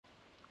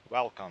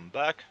Welcome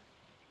back.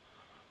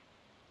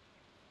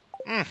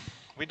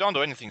 We don't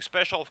do anything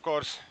special, of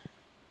course.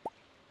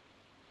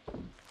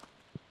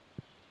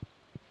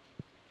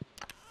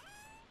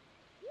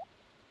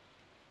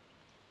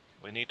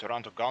 We need to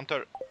run to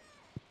Gunter,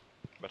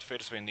 but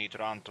first we need to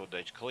run to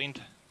the Clint.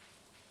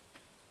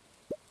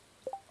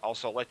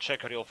 Also, let's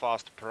check real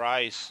fast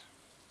price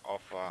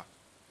of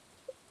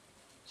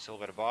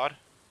silver bar.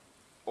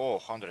 Oh,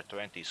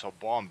 120, so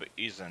bomb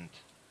isn't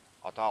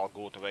at all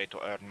good way to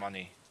earn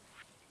money.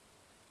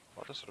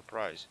 What a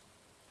surprise.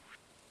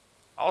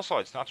 Also,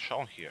 it's not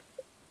shown here.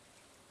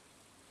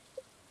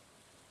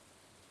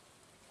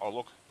 Oh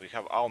look, we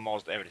have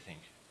almost everything.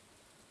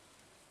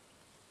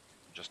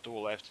 Just two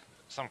left.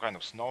 Some kind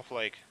of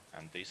snowflake,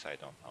 and this I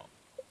don't know.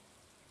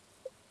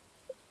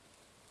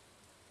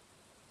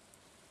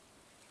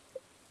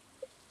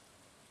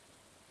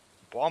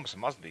 Bombs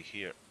must be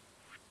here.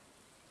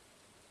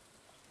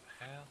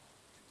 Hell.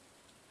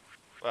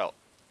 Well,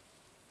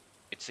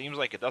 it seems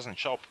like it doesn't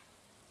shop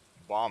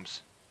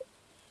bombs.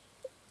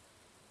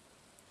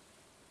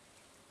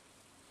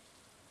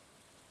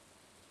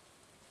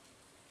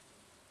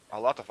 A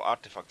lot of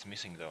artifacts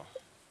missing though.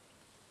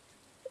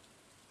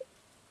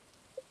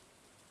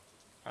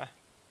 Huh?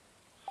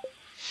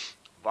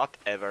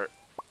 Whatever.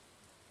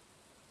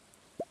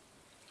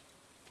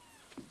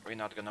 We're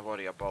not gonna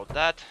worry about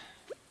that.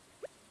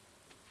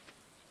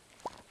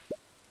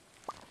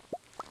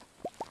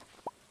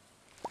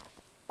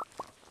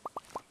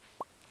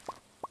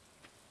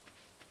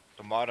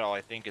 Tomorrow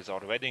I think is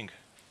our wedding.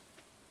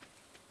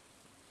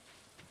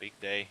 Big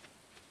day.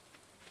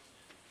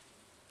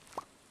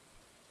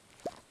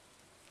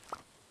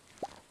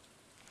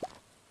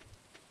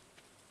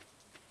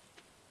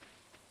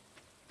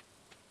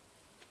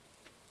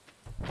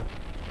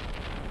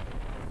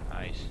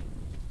 Nice.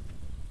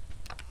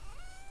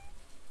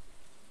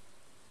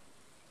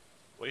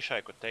 Wish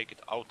I could take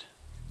it out.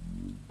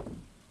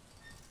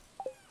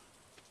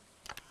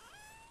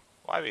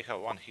 Why we have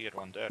one here,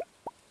 one there?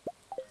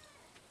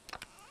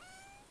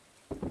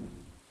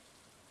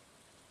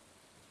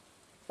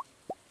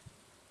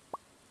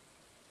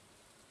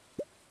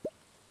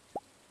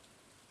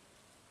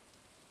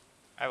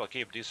 I will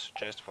keep this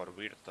chest for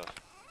weird stuff.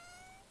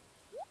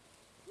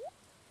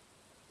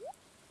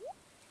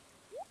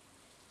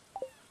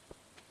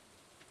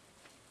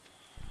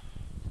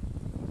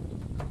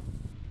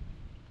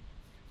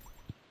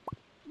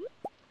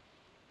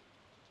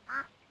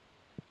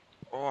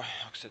 Oh,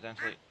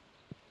 accidentally.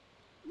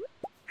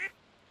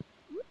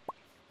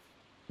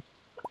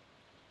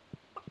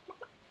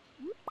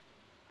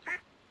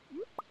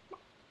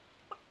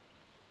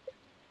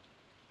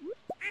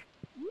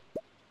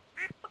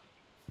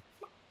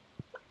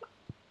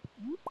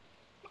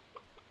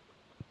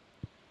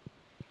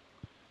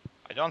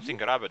 I don't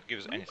think Rabbit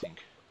gives anything.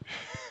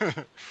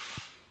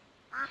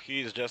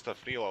 He's just a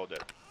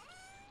freeloader.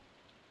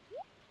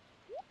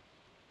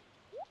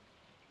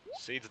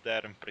 Sits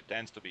there and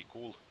pretends to be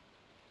cool.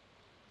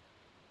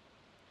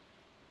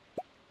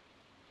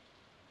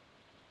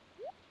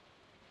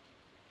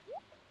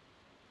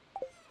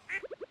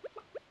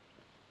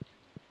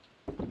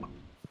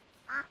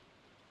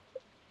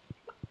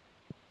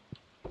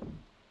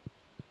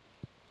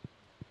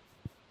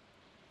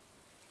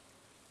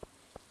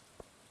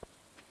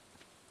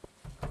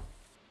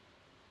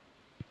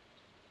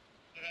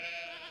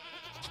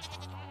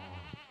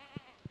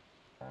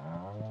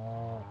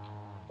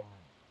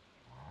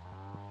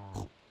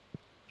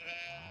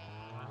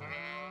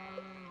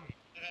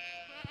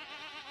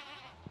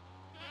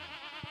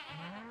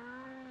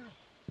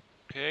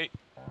 Okay,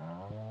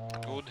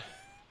 good.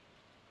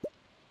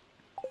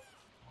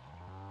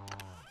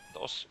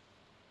 Those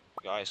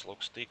guys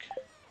look stick.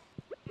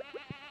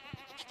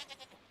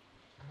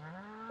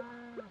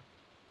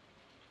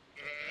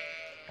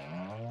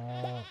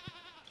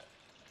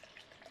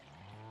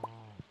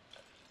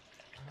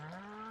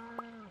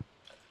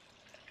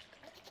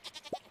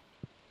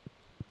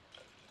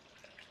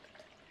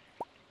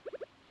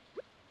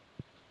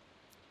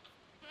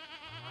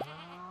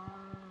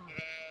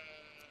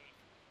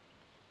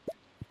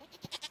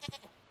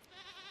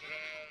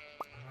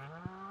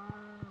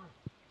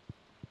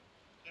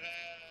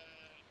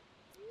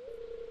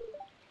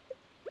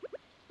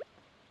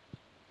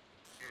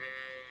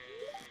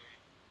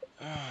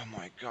 Oh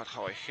my god,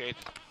 how I hate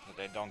that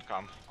they don't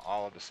come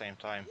all at the same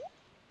time.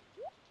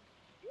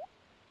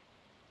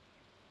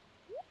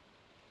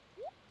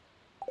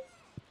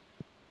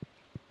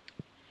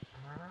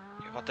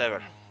 Okay,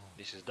 whatever.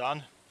 This is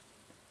done.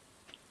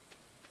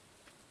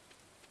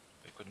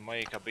 We could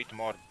make a bit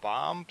more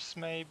bombs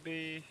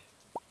maybe,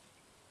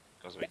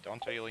 because we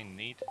don't really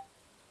need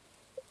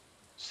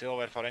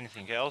silver for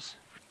anything else.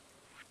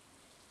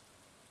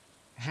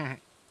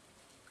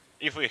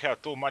 If we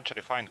have too much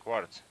refined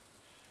quartz.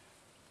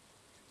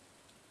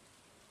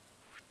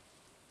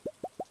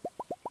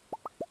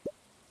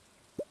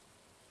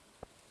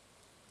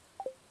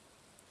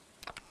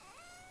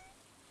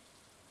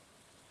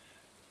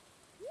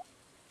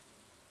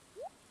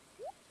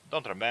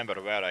 Don't remember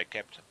where I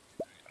kept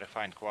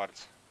refined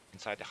quartz.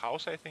 Inside the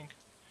house, I think.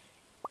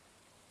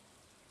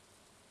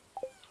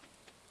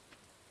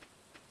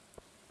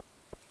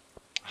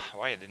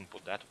 Why I didn't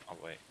put that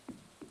away?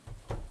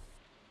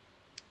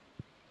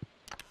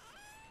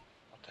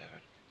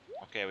 Whatever.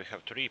 Okay, we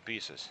have 3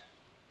 pieces.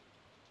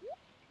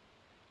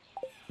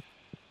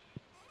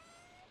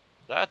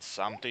 That's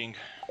something.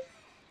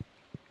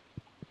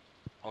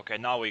 Okay,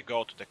 now we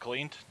go to the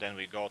Clint, then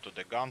we go to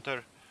the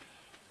Gunter.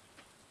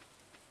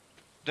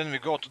 Then we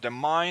go to the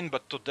mine,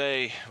 but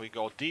today we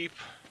go deep.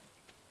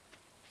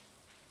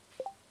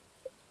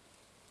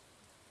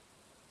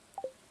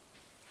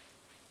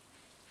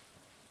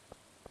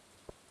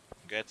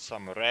 Get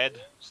some red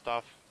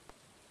stuff.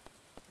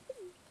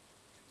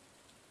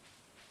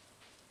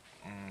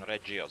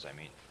 Red geos, I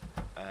mean.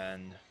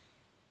 And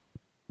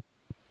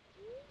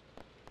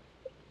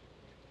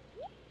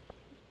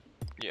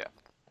yeah,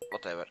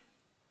 whatever.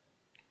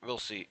 We'll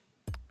see.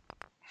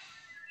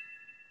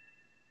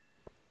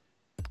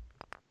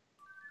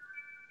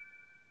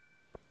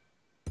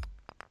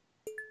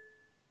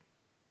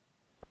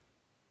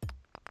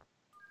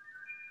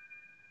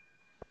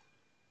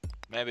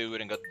 Maybe we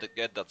didn't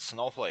get that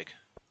snowflake.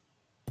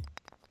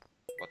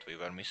 What we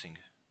were missing.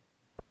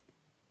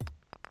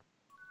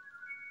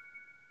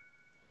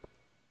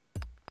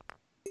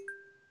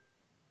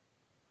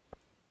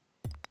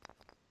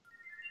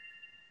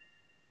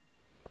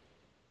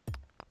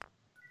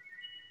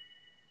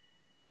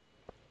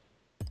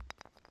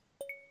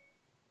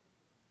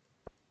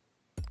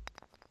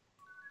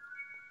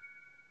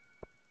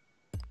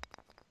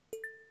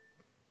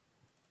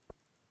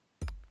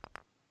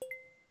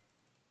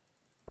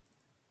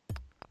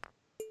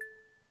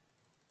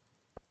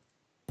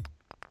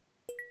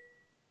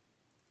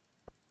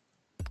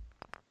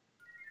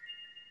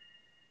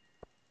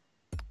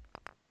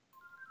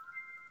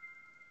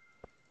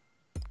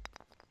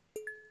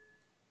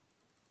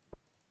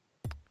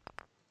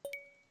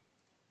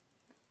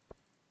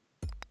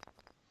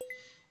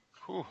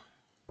 Whew.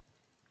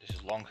 This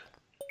is long.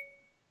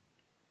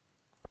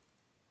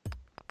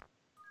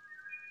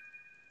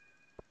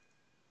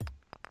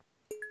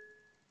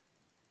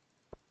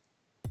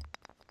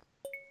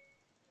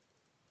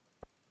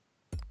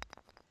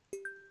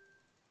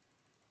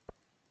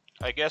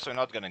 I guess we're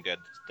not gonna get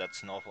that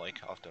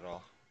snowflake after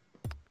all.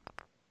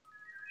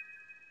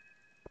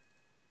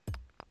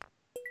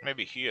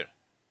 Maybe here.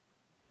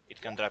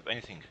 It can drop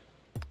anything.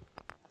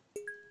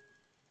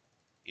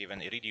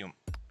 Even iridium.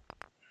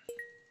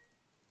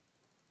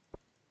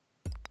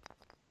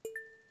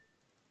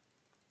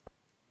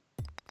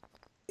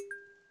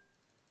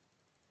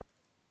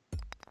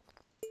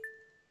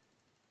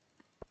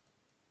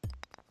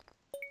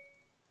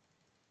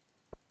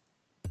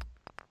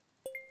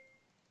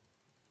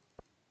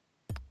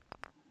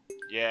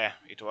 Yeah,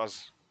 it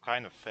was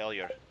kind of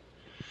failure.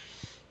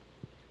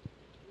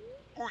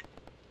 Oy.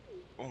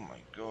 Oh my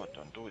god,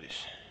 don't do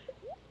this.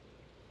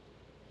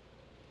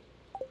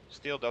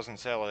 Still doesn't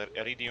sell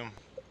iridium.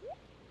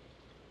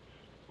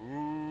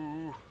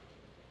 Ooh.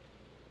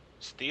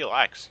 Steel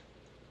axe.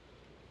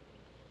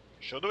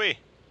 Should we?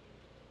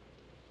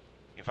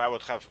 If I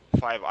would have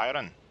 5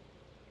 iron.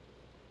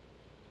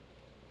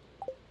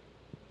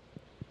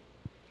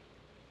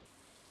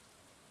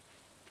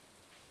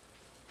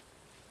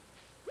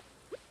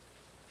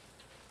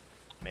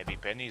 Maybe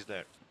Penny's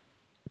there.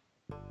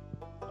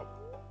 Nope.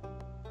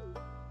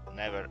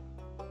 Never.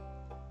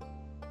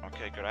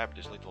 Okay, grab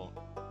this little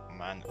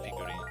man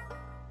figurine.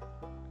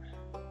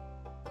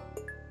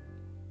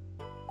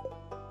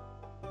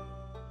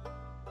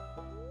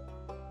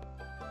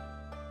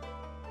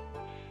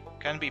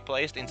 Can be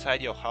placed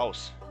inside your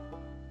house.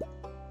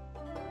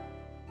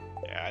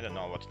 Yeah, I don't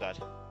know what's that.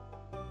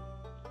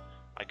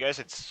 I guess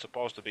it's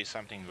supposed to be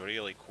something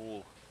really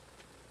cool.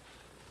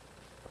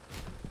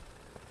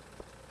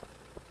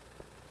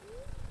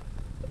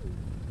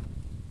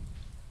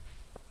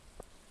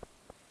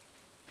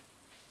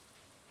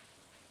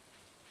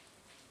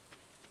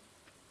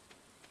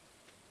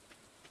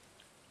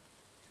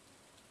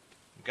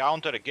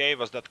 Gaunter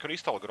gave us that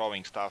crystal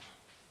growing stuff.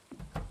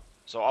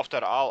 So after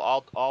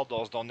all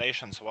those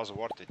donations was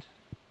worth it.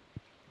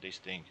 This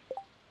thing.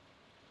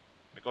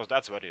 Because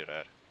that's very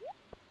rare.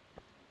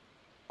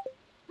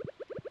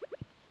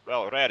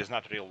 Well, rare is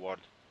not real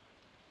word.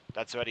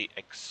 That's very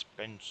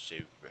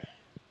expensive.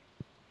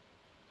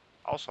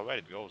 Also where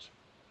it goes.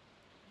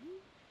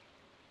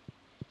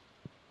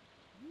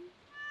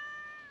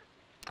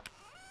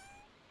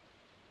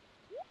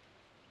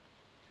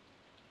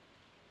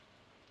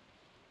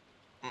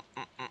 Mm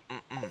 -mm -mm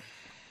 -mm -mm.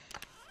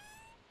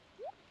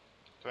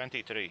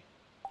 23.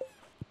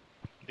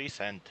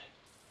 Decent.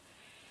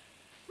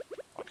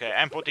 Okay,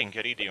 I'm putting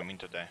iridium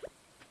into the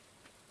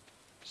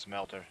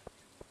smelter.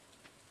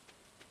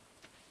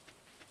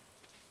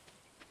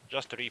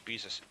 Just 3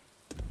 pieces.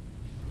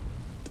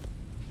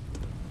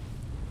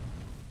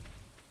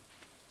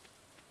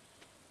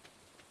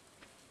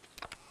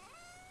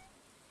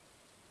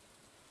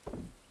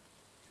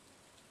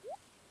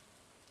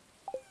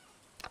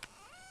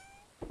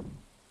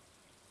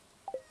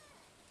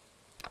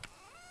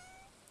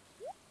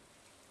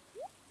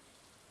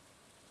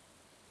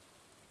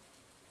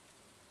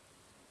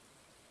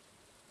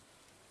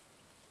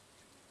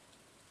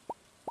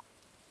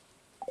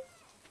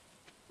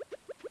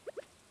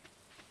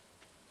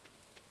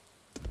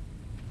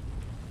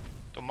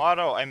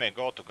 Tomorrow I may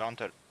go to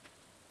Gunter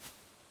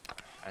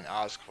and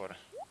ask for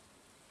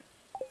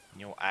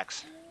new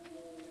axe.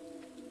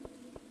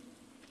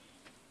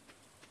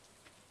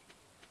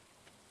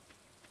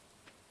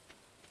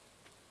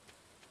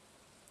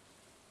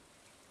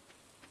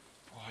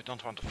 Oh, I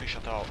don't want to fish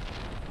at all.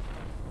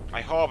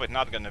 I hope it's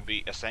not gonna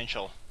be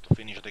essential to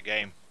finish the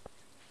game.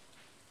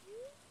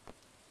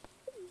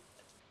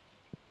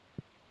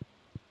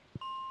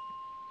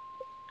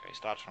 Okay,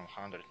 start from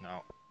 100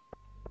 now.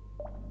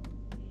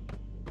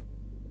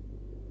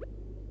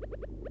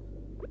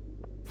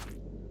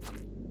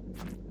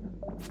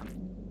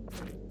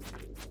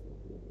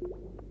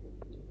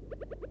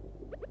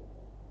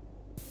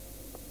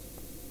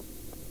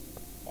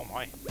 Oh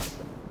my.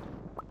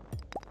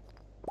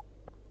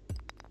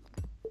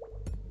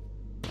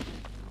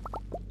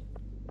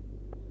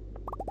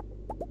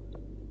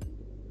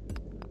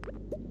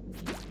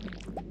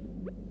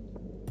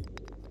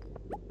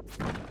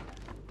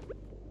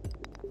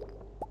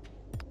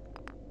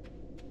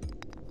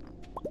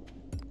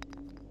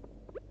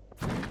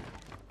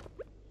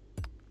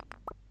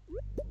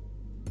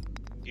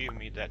 Give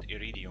me that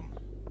iridium.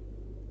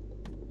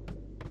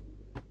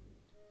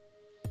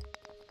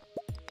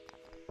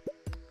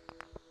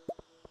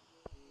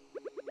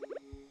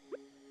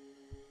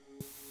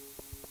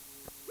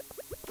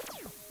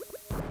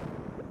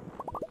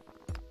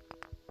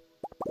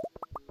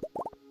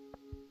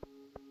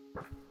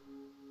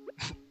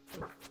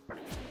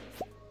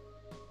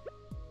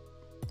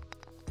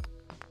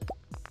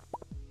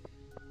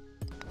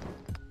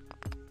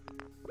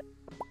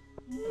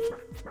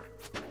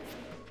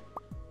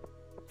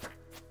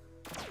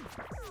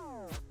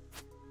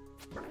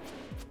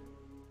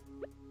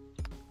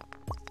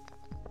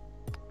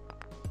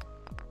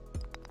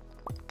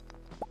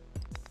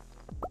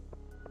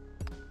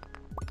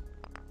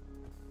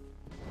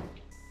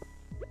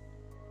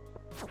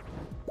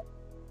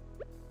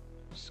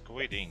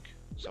 Squid ink.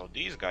 So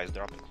these guys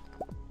drop it.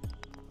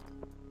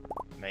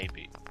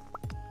 Maybe.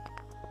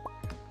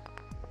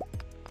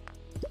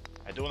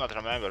 I do not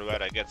remember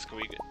where I get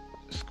squid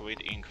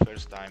ink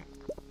first time.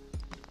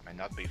 May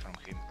not be from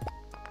him.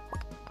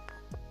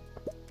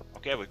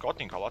 Okay, we're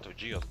cutting a lot of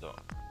geodes though.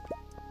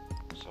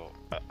 So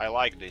I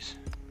like this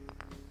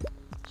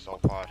so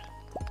far.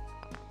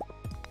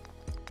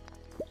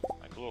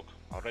 Like look,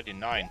 already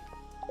 9.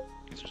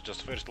 This was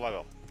just first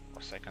level.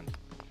 Or second.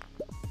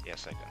 Yeah,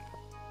 second.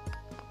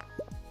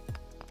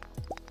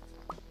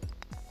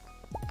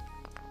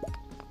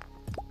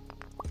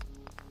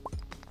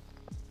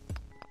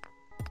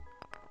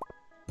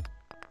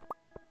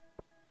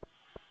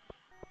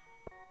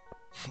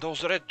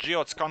 Those red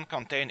geodes can't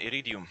contain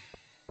iridium.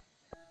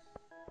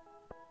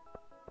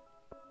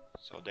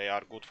 So they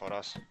are good for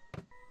us.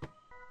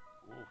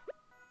 Ooh.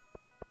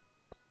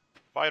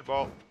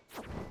 Fireball.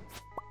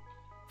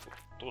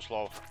 Too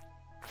slow.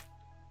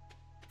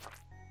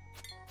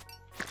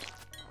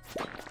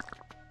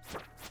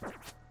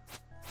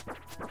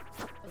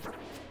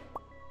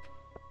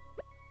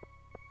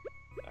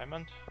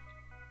 Diamond.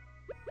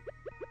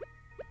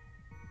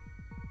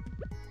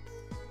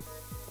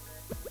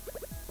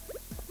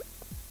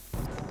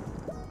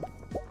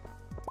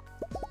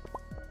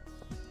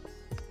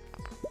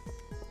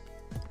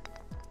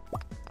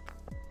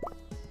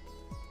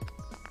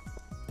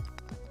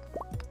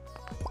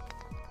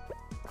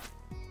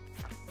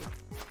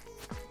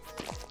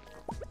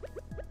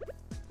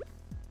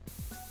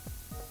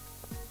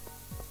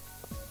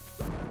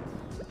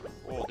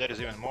 Oh, there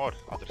is even more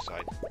other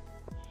side.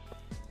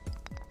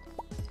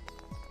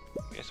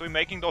 Okay, so we're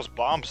making those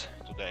bombs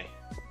today.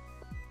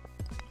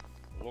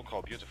 Look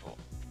how beautiful.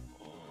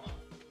 Oh.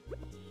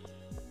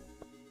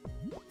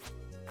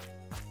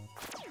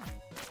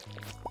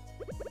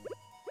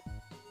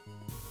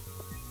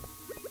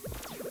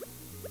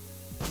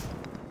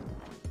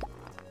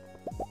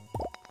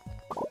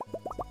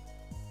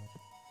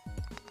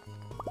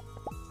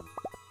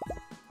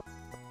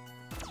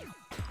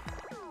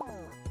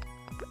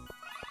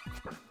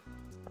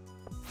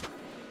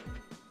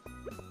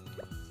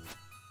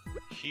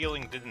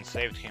 Healing didn't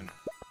save him.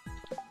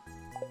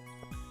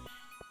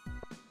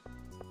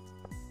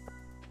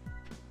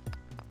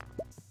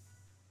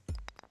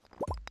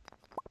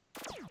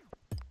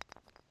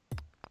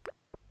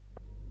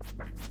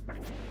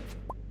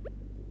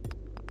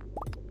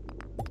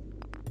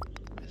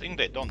 I think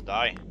they don't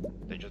die,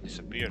 they just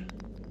disappear.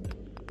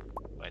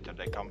 Later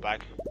they come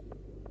back.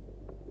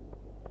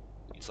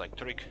 It's like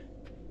trick.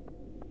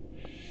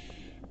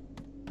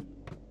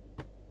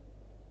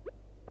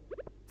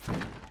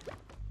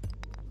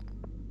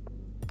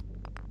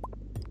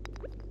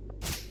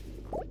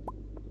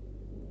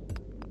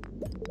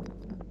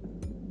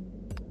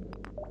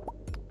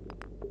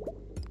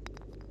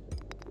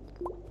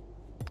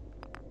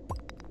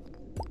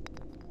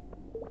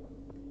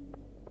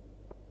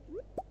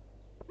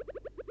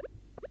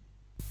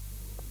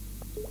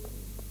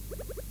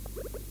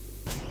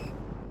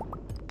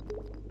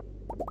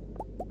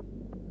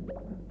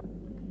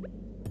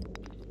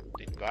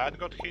 Bad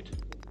got hit?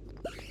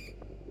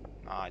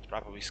 Nah, it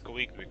probably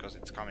squeaked because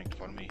it's coming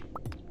for me.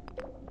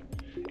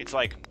 It's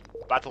like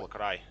battle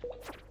cry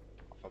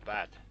of a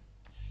bat.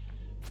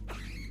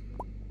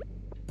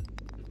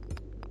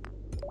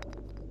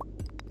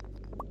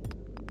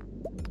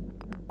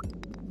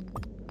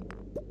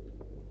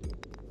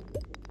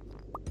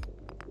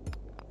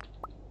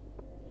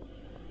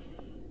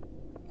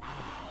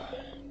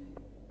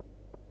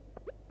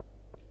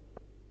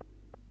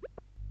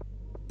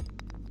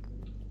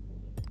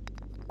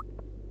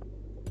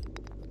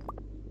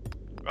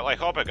 Well, I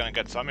hope I'm gonna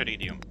get some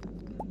iridium.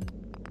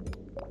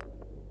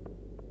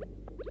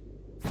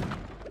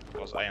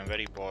 Because I am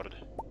very bored.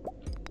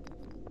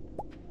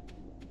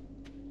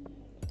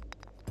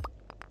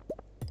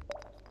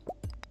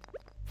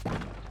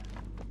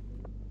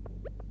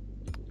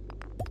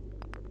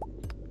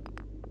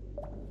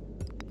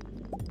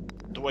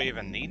 Do I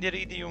even need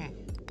iridium?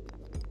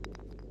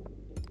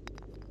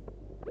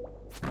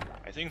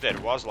 I think there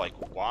was like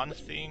one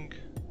thing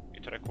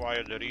it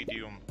required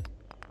iridium.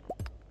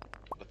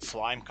 That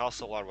slime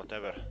castle or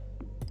whatever.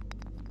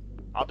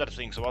 Other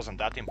things wasn't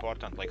that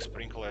important, like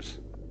sprinklers.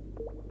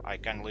 I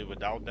can live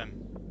without them.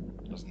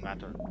 Doesn't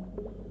matter.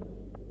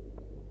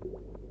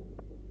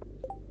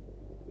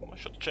 I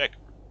should check.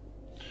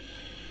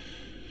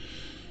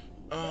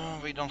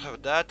 We don't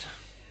have that.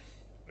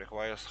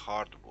 Requires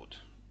hardwood.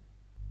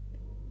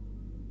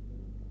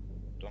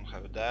 Don't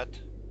have that.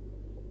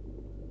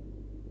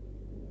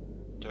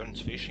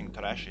 Turns fishing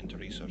trash into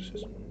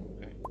resources.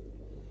 Okay.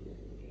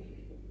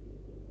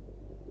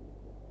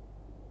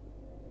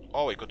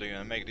 Oh, we could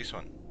even make this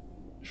one.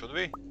 Should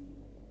we?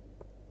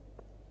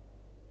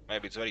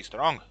 Maybe it's very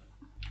strong.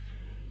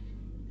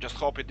 Just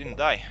hope it didn't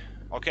die.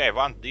 Okay, I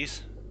want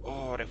this.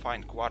 Oh,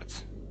 refined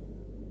quartz.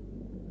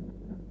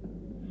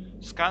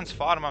 Scans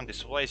farm and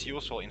displays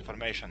useful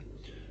information.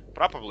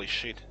 Probably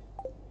shit.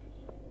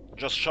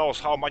 Just shows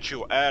how much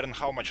you earn,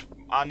 how much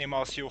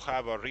animals you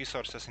have, or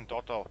resources in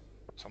total.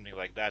 Something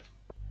like that.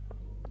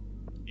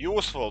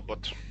 Useful,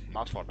 but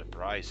not for the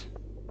price.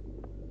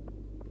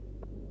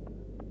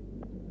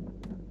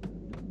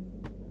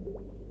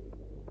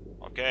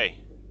 Okay.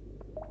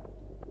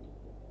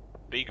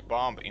 Big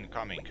bomb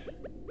incoming.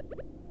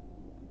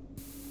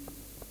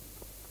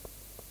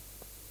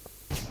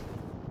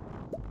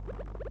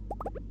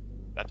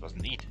 That was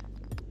neat.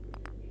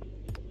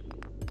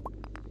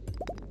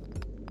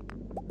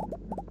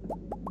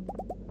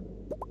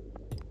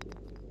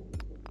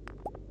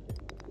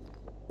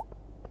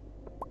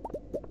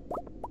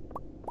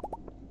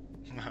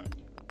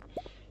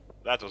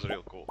 That was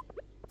real cool.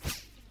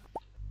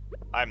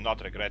 I'm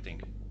not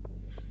regretting.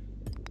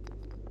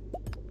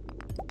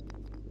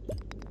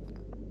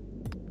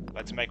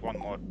 Let's make one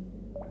more.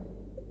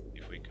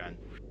 If we can.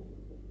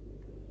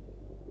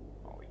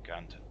 Oh, we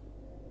can't.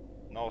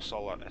 No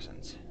solar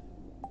essence.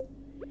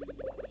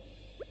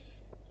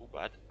 Too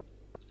bad.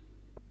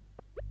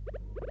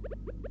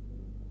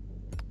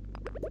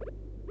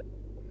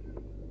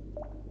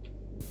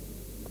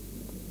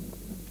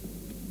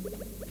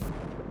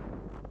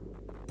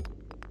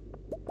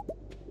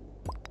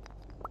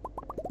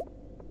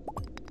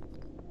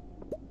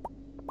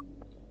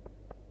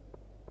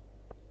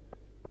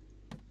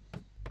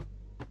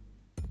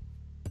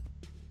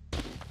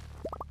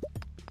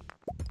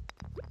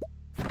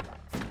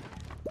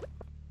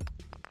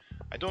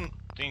 I don't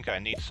think I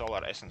need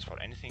solar essence for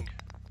anything.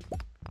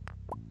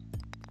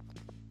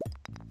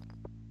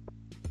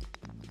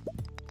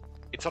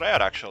 It's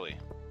rare actually,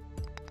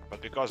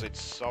 but because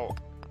it's so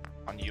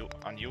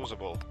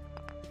unusable.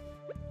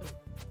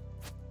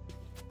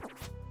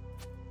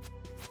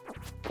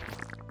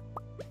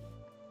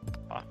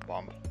 Ah,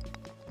 bomb.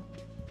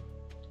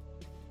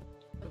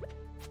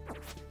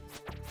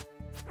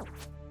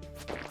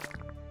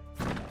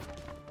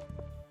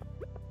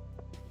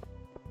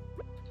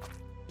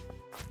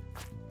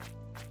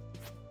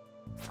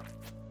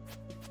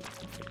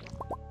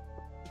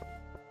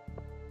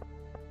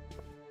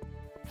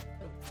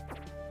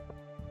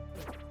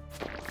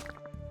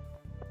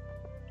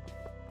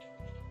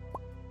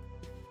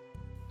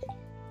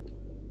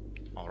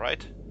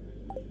 Alright.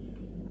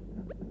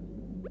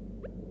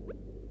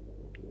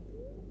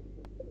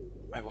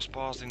 I was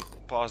paused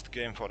the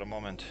game for a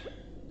moment.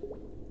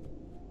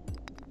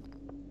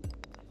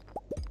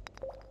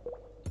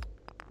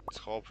 Let's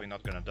hope we're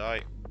not gonna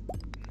die.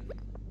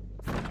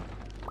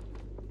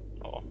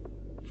 Oh,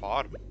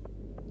 farm.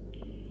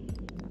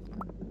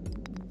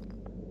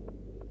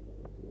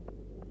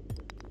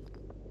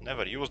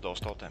 Never use those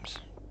totems.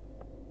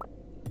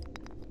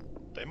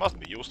 They must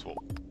be useful.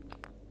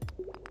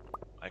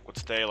 I could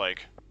stay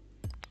like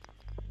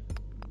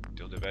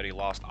till the very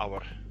last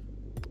hour.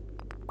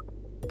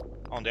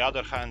 On the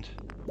other hand,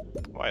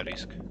 why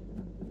risk?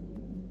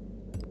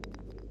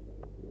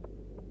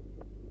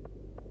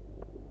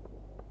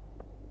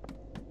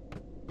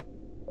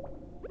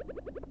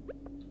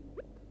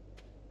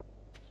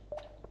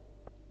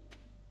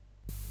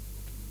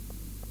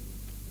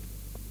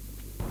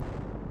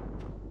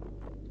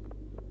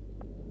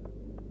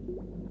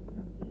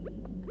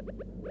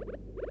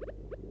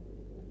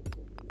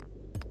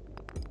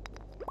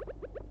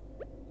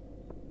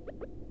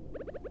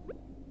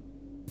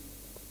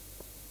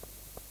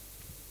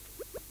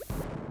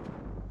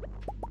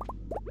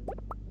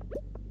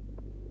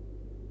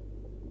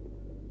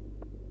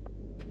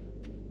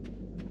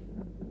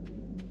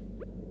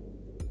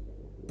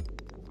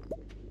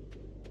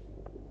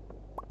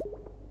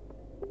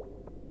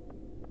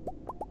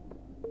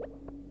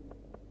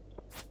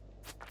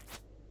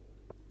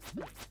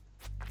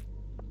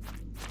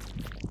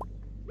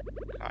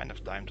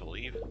 time to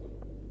leave.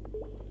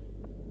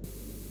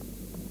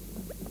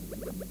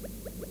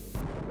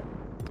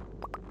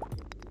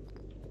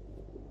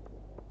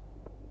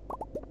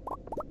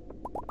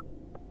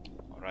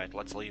 Alright,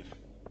 let's leave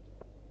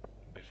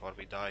before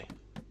we die.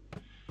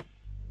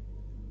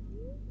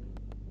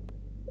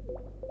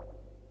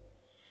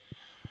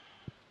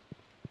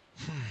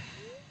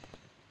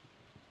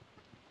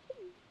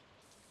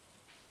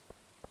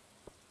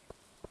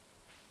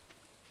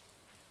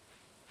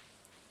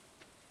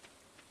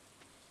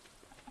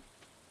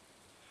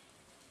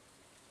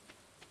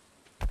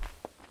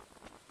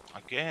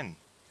 Again,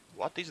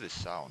 what is this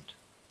sound?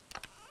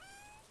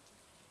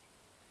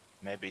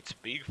 Maybe it's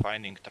pig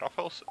finding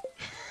truffles?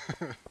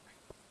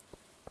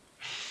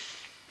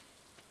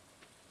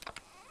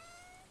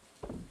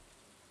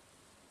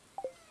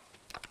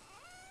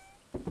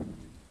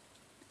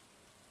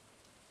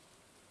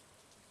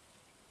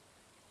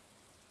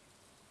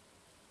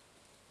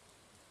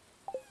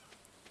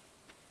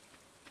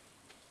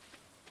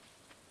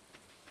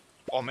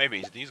 Or maybe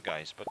it's these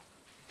guys, but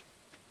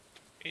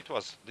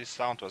this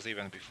sound was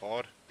even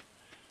before.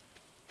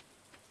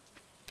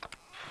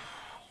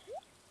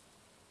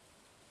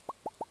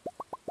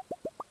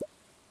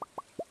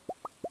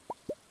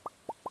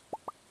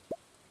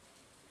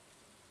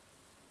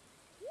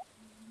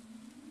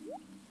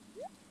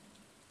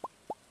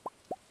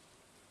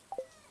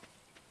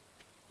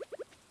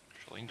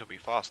 She'll need to be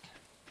fast.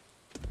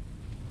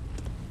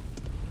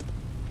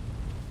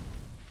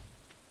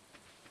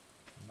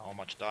 Not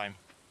much time.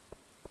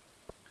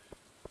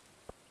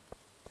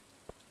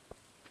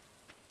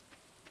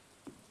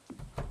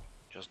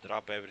 Just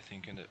drop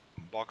everything in the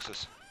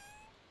boxes.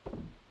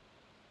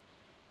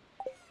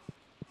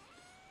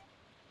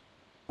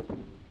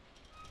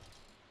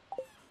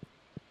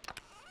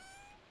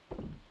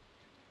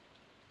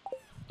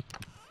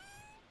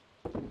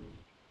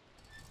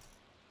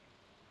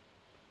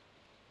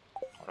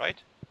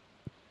 Alright.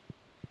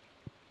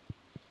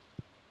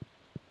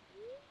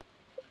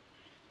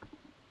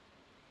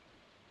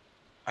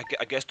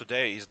 I guess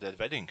today is the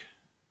wedding.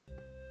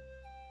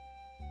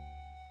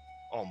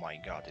 Oh my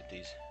god, it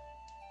is.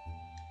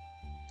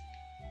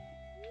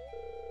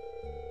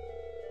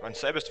 When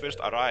Sebas first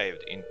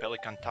arrived in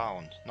Pelican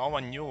Town, no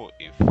one knew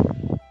if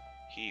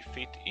he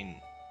fit in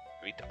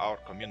with our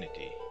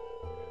community.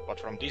 But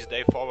from this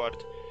day forward,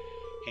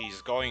 he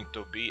is going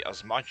to be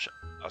as much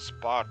as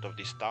part of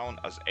this town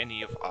as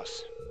any of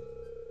us.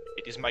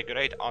 It is my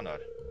great honor,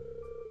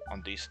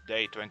 on this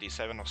day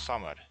 27 of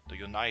summer, to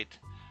unite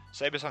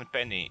Sebas and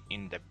Penny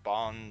in the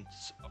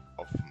bonds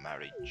of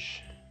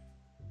marriage.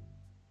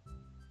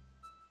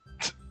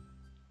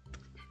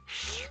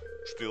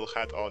 Still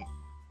hat on.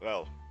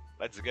 Well,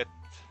 let's get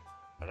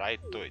right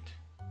to it.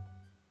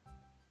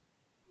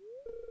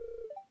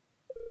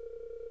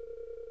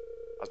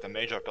 As the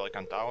major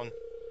Pelican Town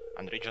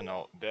and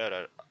regional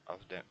bearer of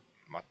the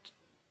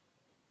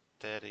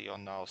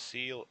maternal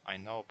seal, I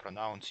now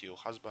pronounce you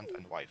husband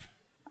and wife.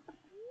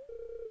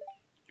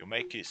 You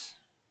may kiss.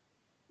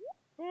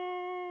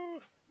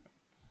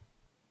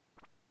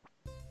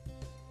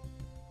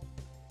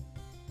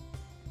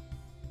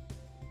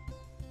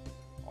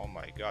 Oh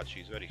my god,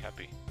 she's very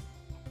happy.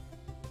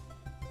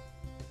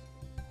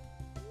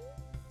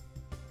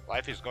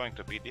 Life is going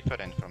to be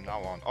different from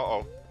now on.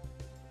 Uh-oh.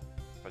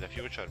 But the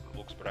future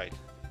looks bright.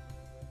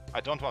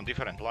 I don't want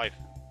different life.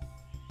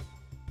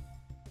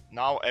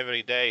 Now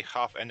every day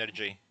half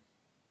energy.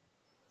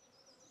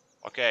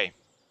 Okay,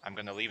 I'm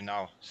gonna leave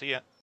now. See ya.